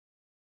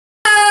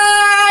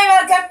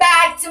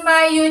to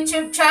my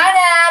YouTube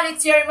channel.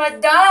 It's your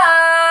Madam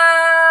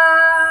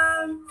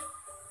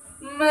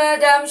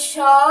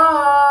Shawl.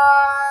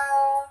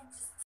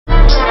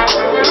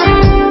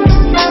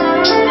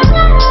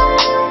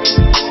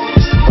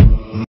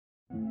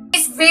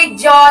 This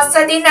video,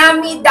 sa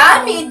dami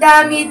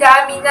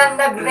nang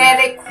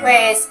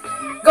nagre-request,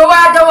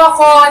 gawa daw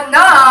ako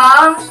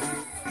ng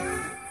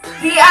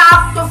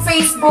react to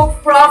Facebook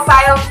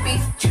profile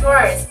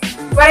pictures.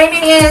 What I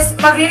mean is,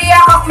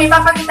 magre-react ako, may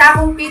papakita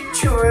akong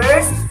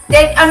pictures,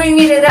 then ano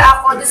yung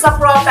nire-react ako doon sa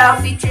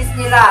profile pictures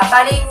nila.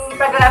 Baling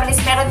pagkalaman is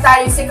meron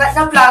tayong sikat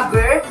na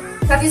vlogger,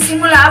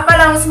 nagsisimula pa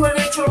lang small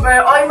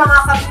YouTuber, o yung mga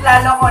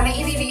kakilala ko na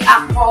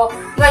i-react ko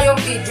ngayong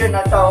video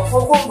na to.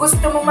 Kung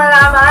gusto mong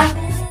malaman,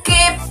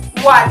 keep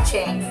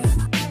watching.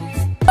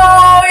 So,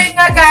 yun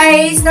nga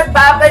guys,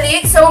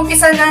 nagbabalik. So,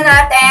 umpisa na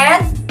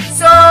natin.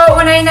 So,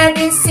 unahin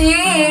natin si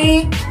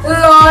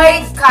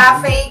Lloyd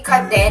Cafe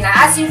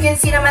Cadena. As you can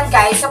see naman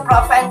guys, sa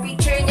profile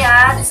picture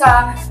niya,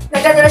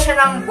 nagdadala siya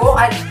ng book.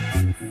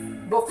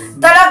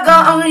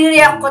 Talagang ang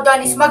react ko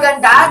doon is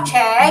maganda,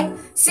 check.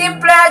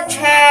 Simple,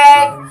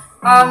 check.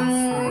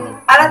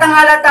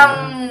 Halatang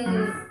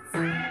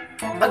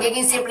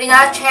pagiging simple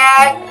niya,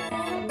 check.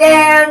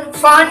 Then,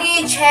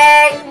 funny,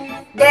 check.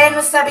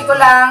 Then, sabi ko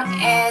lang,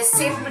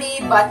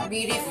 simply but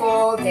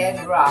beautiful,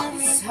 then rock.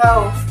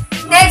 So,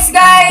 next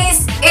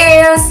guys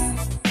is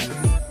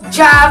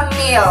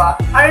Jamil.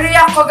 Ang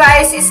react ko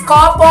guys is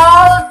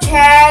couple,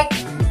 check.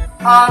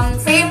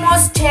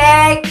 Famous,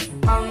 check.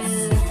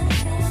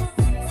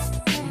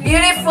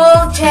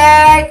 Beautiful,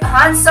 check.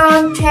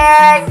 Handsome,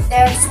 check.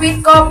 Then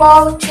sweet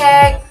couple,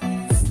 check.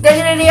 Then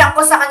nire-react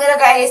ko sa kanila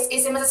guys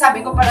is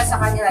masasabi ko para sa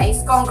kanila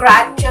is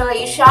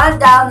congratulations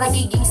dahil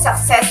nagiging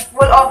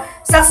successful o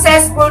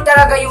successful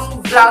talaga yung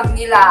vlog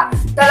nila.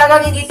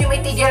 Talagang hindi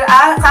tumitigil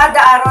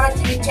kada araw na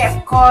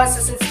chine-check ko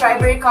sa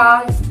subscriber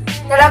count.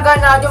 Talaga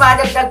na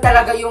dumadagdag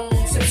talaga yung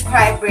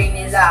subscriber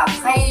nila.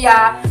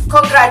 Kaya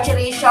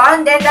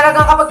congratulations. Then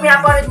talagang kapag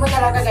pinapanood mo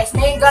talaga guys,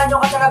 may ganyo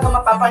ka talaga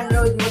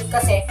mapapanood mo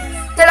kasi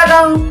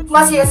talagang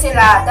masaya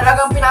sila.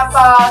 Talagang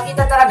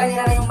pinapakita talaga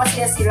nila na yung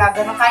masaya sila.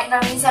 Ganun, kahit na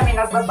minsan may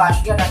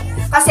nagbabash, ganun.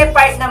 Kasi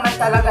part naman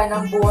talaga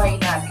ng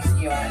buhay natin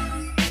yun.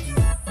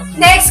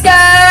 Next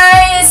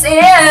guys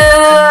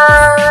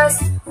is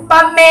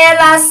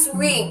Pamela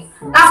Swing.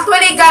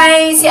 Actually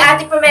guys, si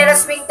Ate Pamela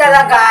Swing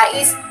talaga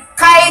is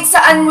kahit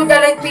saan mo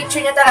dalang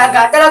picture niya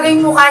talaga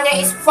yung mukha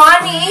niya is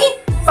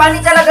funny. Funny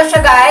talaga siya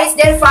guys.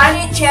 Then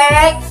funny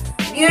check,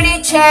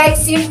 beauty check,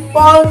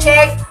 simple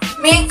check,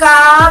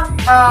 makeup,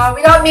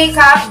 without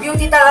makeup,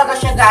 beauty talaga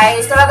siya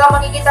guys. Talaga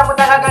makikita mo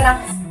talaga na,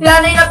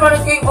 lalo yung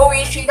napanood ko yung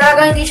Owishi,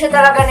 talaga hindi siya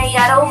talaga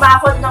naiya na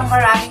umakot ng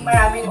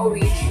maraming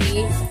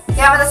Owishi.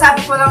 Kaya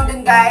matasabi ko lang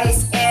dun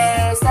guys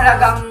is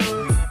talagang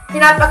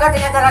pinapaganda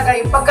niya talaga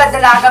yung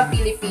pagkadalagang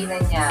Pilipina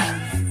niya.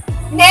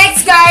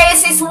 Next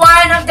guys is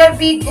one of the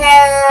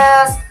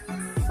biggest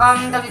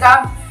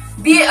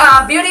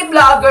beauty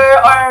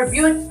blogger or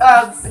beauty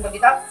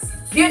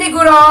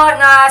guru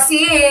na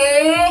si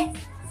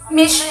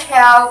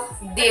Michelle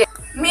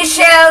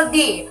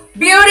D.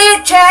 Beauty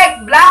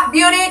check, black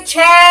beauty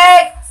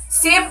check,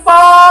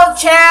 simple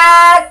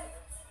check,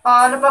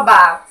 ano pa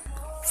ba?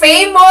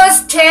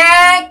 Famous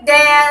check,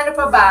 then ano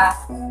pa ba?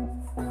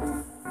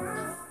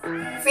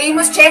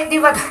 Famous check, di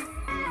ba?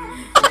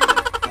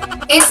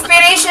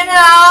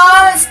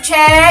 Inspirational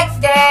check,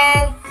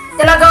 then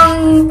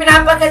talagang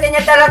pinapaganda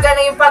niya talaga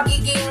na yung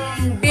pagiging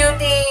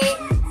beauty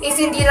is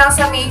hindi lang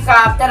sa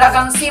makeup,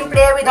 talagang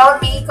simple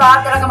without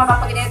makeup, talagang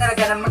mapapaganda niya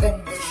talaga na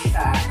maganda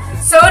siya.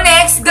 So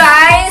next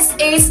guys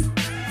is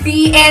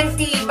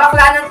BNT,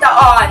 bakla ng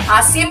taon.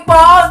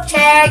 Simple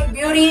check,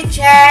 beauty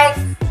check,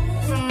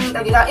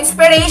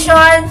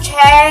 inspiration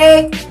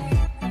check.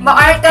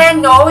 Maarte,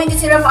 no, hindi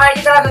sila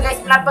maarte talaga guys.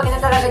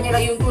 Pinapaganda talaga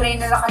nila yung tunay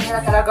na kanila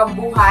talagang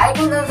buhay.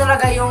 Kung ano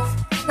talaga yung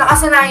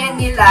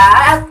nakasanayan nila.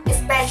 At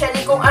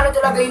especially kung ano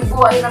talaga yung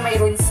buhay na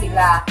mayroon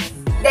sila.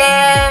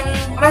 Then,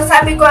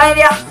 masasabi ko ay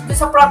doon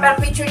sa profile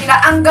picture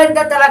nila, ang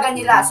ganda talaga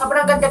nila.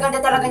 Sobrang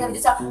ganda-ganda talaga nila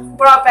doon sa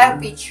profile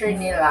picture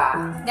nila.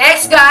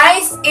 Next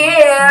guys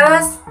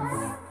is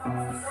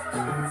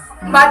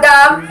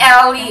Madam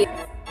Ellie.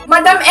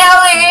 Madam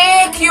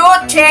Ellie,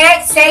 cute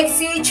check,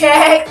 sexy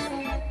check,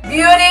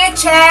 beauty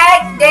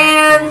check.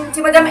 Then,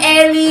 si Madam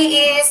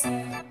Ellie is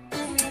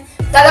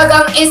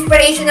talagang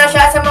inspirational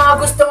siya sa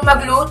mga gustong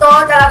magluto.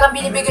 Talagang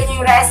binibigyan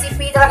niyo yung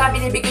recipe, talagang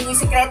binibigyan niyo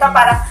yung sikreto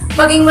para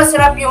maging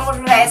masarap yung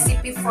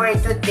recipe for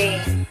today.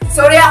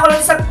 So, react ko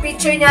lang sa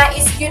picture niya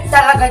is cute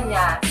talaga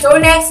niya.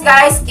 So, next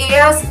guys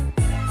is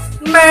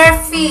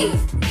Murphy.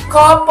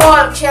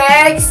 Couple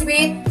check,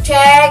 sweet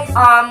check.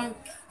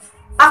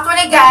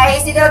 Actually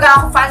guys, hindi talaga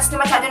ako fans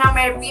na masyado ng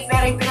Murphy,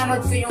 pero yung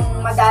pinanood ko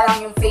yung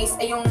madalang yung face,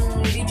 yung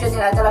video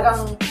nila,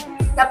 talagang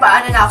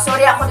napaano na ako.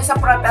 Sorry ako sa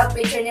profile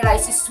picture nila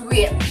is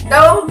sweet.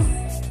 Though,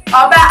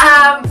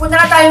 punta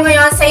na tayo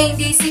ngayon sa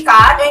hindi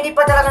sikat, o hindi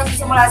pa talaga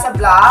nagsisimula sa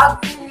vlog.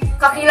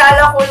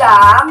 Kakilala ko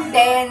lang,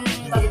 then,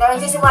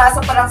 nagsisimula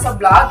pa lang sa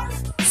vlog.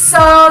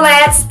 So,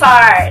 let's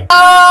start.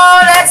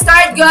 Let's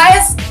start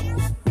guys!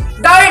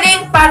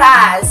 Darling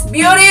Paras.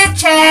 Beauty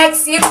check,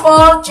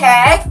 simple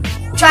check.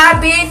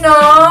 Chubby, no?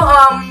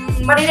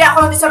 Manili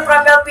ako sa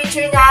profile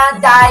picture niya.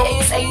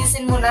 Dye,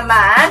 ayusin mo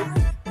naman.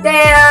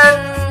 Then,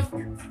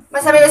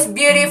 masabi is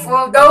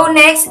beautiful. Though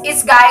next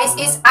is, guys,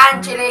 is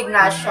Angela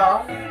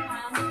Ignacio.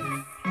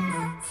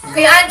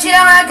 Kay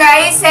Angela nga,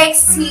 guys,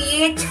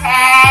 sexy,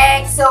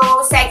 check. So,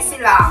 sexy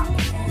lang.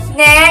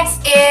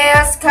 Next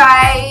is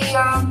kay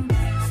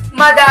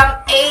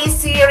Madam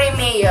AC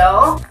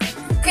Remeo.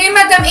 Kay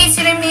Madam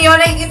AC Remeo,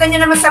 nakikita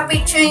niyo naman sa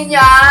picture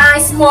niya,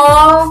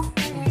 small,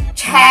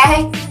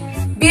 check.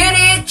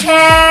 Beauty,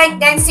 check.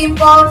 Then,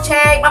 simple,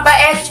 check.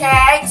 Mabait,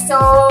 check. So,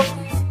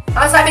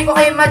 ang sabi ko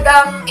kay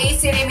Madam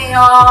AC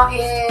Remeo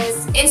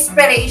is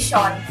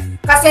inspiration.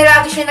 Kasi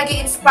lagi siya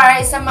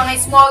nag-i-inspire sa mga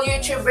small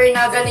YouTuber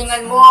na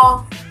galingan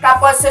mo.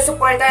 Tapos,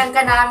 susuportahan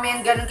ka namin.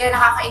 Ganun kaya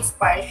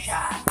nakaka-inspire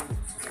siya.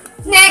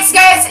 Next,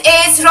 guys,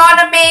 is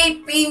Rona May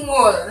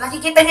Pingul.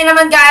 Nakikita niyo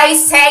naman,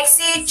 guys,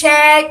 sexy,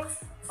 check.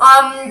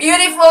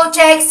 Beautiful,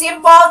 check.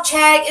 Simple,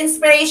 check.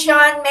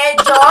 Inspiration,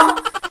 medyo.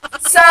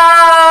 So,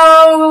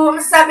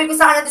 masasabi ko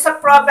sa kanya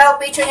sa profile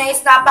picture niya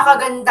is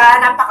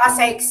napakaganda,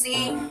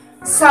 napaka-sexy.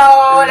 So,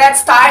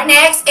 let's start.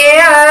 Next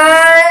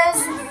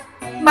is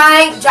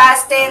Mike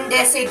Justin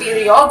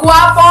Desiderio.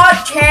 Guwapo,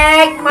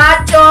 check.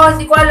 Macho,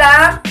 hindi ko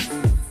alam.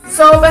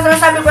 So, basta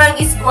masabi ko lang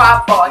is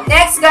guwapo.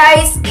 Next,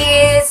 guys,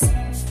 is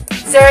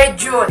Sir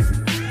June.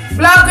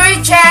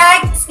 Vlogger,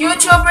 check.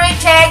 YouTuber,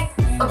 check.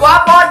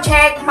 Guwapo,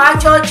 check.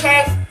 Macho,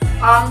 check.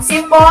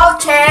 Simple,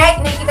 check.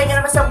 Nakikita nyo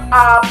naman sa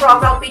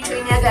profile picture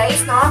niya,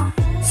 guys, no?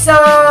 So,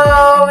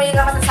 yun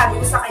lang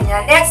masasabi ko sa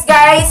kanya. Next,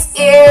 guys,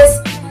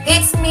 is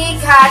It's Me,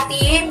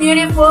 Cathy.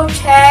 Beautiful,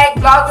 check.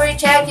 Vlogger,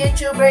 check.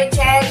 YouTuber,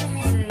 check.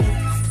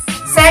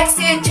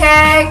 Sexy,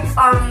 check.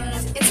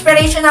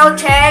 Inspirational,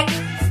 check.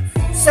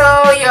 So,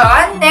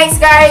 yun.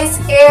 Next, guys,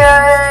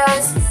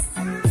 is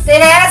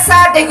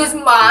Teresa de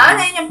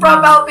Guzman. Ayun yung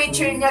profile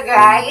picture niya,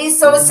 guys.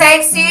 So,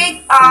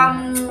 sexy.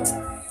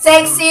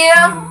 Sexy.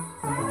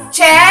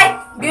 Check.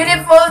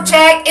 Beautiful,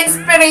 check.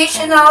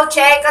 Inspirational,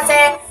 check.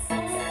 Kasi,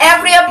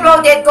 every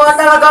uploaded ko,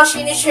 talagang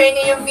sinishare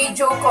niya yung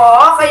video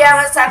ko. Kaya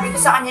nga sabi ko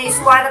sa kanya is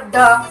one of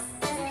the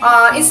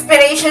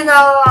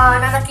inspirational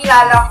na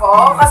nakilala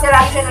ko. Kasi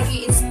lagi siya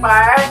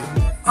nag-i-inspire.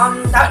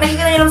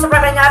 Nakikita niyo lang sa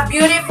profile niya.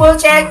 Beautiful,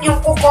 check. Yung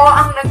kuko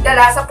ang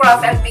nagdala sa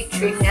profile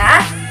picture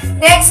niya.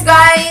 Next,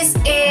 guys,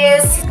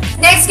 is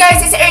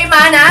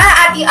Hermana,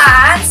 Ate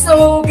Ann.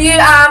 So,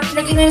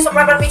 nakikita niyo sa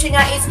profile picture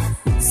niya is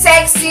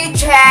sexy,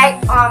 check.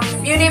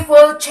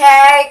 Beautiful,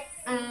 check.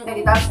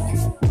 Ganito.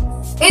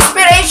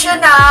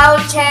 Inspirational,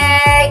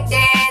 check.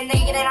 Then,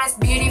 nakikita naman is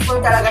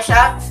beautiful talaga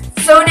siya.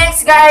 So,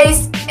 next,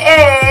 guys,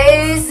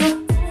 is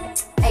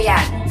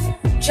ayan,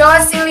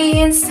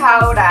 Jocelyn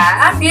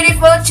Saura.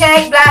 Beautiful,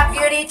 check. Black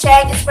beauty,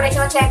 check.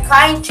 Inspirational, check.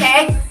 Kind,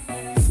 check.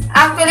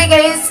 Actually,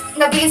 guys,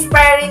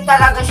 nag-inspire rin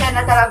talaga siya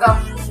na talagang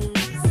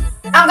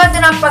ang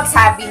ganda ng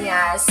pagsabi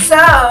niya. So,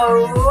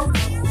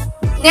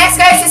 next,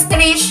 guys, is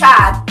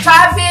Trisha.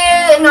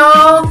 Chubby,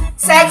 no?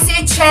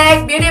 Sexy,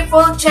 check.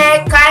 Beautiful,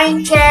 check.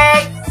 Kind,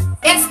 check.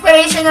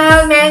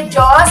 Inspirational,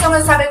 medyo. So,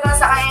 masasabi ko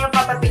sa kanya yung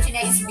papapicture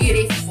niya is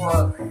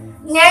beautiful.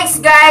 Next,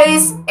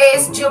 guys,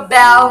 is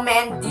Jubel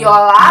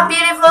Mendiola.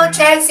 Beautiful,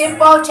 check.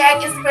 Simple,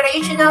 check.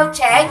 Inspirational,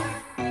 check.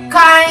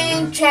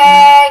 Kind,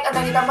 check. At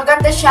dito,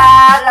 maganda siya.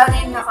 Lalo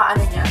yung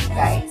naka-ano niya,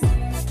 guys.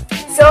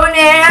 So,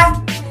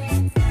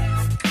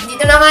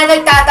 dito na nga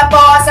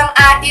nagtatapos ang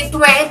ating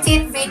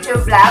 20th video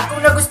vlog.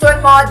 Kung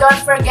nagustuhan mo, don't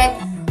forget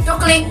to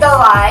click the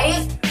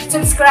like,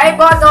 subscribe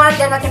button,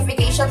 the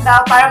notification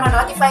bell para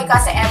ma-notify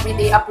ka sa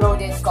everyday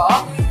uploaded ko.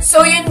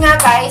 So, yun nga,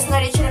 guys,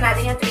 na-reach na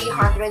natin yung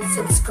 300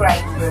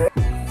 subscribers.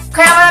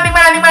 Kaya maraming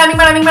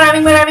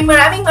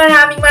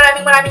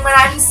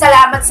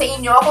salamat sa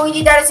inyo. Kung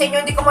hindi dahil sa inyo,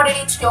 hindi ko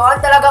ma-reach yun.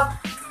 Talagang,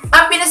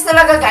 ang bilis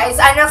talaga, guys.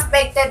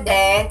 Unexpected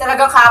din.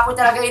 Talagang kahapon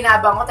talaga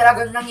inabang ko.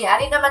 Talagang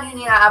nangyari naman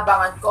yung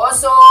inaabangan ko.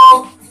 So,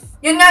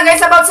 yun nga,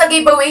 guys, about sa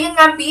giveaway. Yun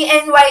nga,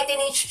 BNY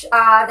Teenage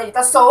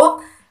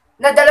soap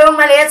na dalawang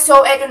maliit.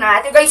 So, eto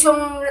na. Ito, guys,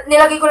 yung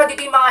nilagay ko na dito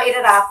yung mga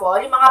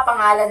iraraffle. Yung mga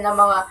pangalan ng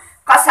mga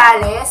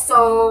kasali. So,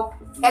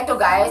 eto,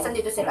 guys,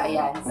 nandito sila,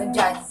 ayan,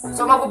 nandyan.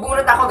 So,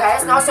 magbubunot ako,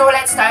 guys, no? So,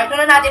 let's start. Ito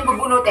na natin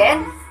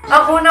bubunutin.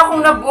 Ang una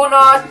kong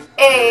nabunot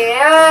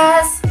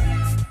is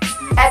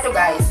eto,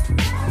 guys.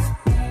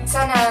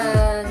 Sana,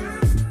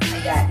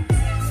 ayan.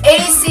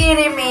 AC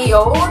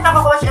Remeo.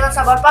 Nakakuha siya ng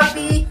sabon.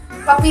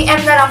 Pa-PM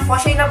na lang po.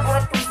 Siya yung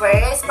nabunot ko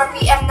first.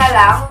 Pa-PM na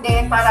lang,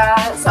 din, para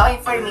sa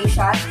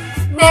information.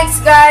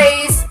 Next,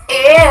 guys,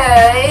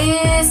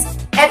 is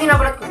eto yung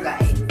nabunot ko,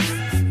 guys.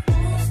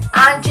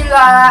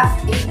 Angela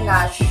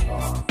Ignacio.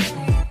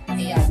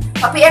 Ayan.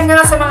 Pa-PM na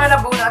lang sa mga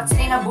nabunot.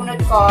 Sila yung nabunot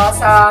ko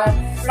sa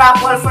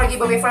raffle for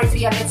giveaway for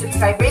 300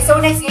 subscribers.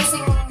 So, next is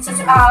yung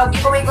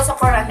giveaway ko sa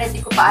 400. Di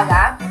ko pa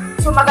alam.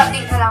 So,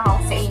 mag-update na lang ako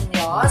sa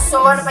inyo. So,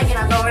 ano pa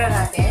ginagawa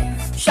na natin?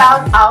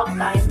 Shout out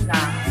time na.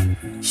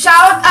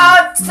 Shout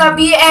out sa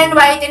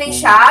BNY Tining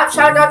Shop.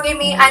 Shout out kay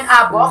May Ann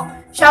Abok.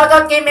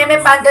 Shoutout kay Meme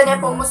Panda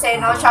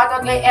Nepomuceno.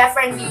 Shoutout kay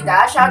Efren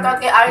Vida. Shoutout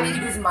kay Arlie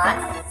Guzman.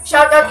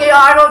 Shoutout kay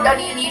Harold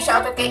Dalili.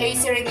 Shoutout kay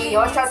AC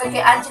Remio. Shoutout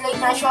kay Angela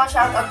Ignacio.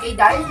 Shoutout kay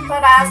Darren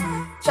Paras.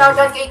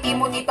 Shoutout kay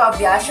Timothy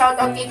Tobias.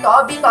 Shoutout kay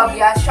Toby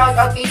Tobias.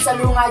 Shoutout kay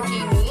Salunga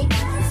Jimmy.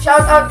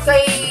 Shoutout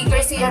kay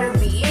Garcia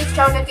Ruby.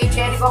 Shoutout kay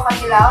Jericho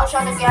Canilao.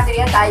 Shoutout kay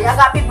Andrea Tayag.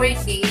 Happy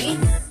birthday!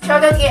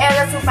 Shoutout kay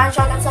Ella Supan.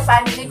 Shoutout sa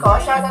family ko.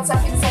 Shoutout sa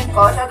Vincent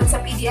ko. Shoutout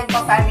sa PDN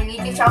ko family.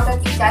 Shoutout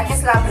kay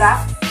Janice Labra.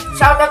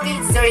 Shoutout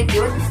kay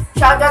Zerdun.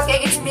 Shoutout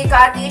kay It's Me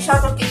Kati.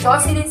 Shoutout kay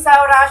Jocelyn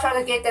Saura.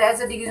 Shoutout kay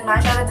Teresa de Guzman.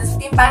 Shoutout sa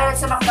Team Pilot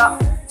sa Macdo.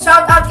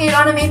 Shoutout kay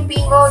Ronamay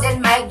Pingo. Then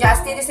Mike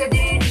Justin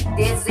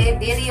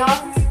Desiderio.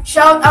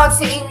 Shoutout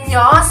sa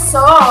inyo.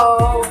 So,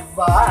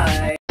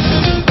 bye!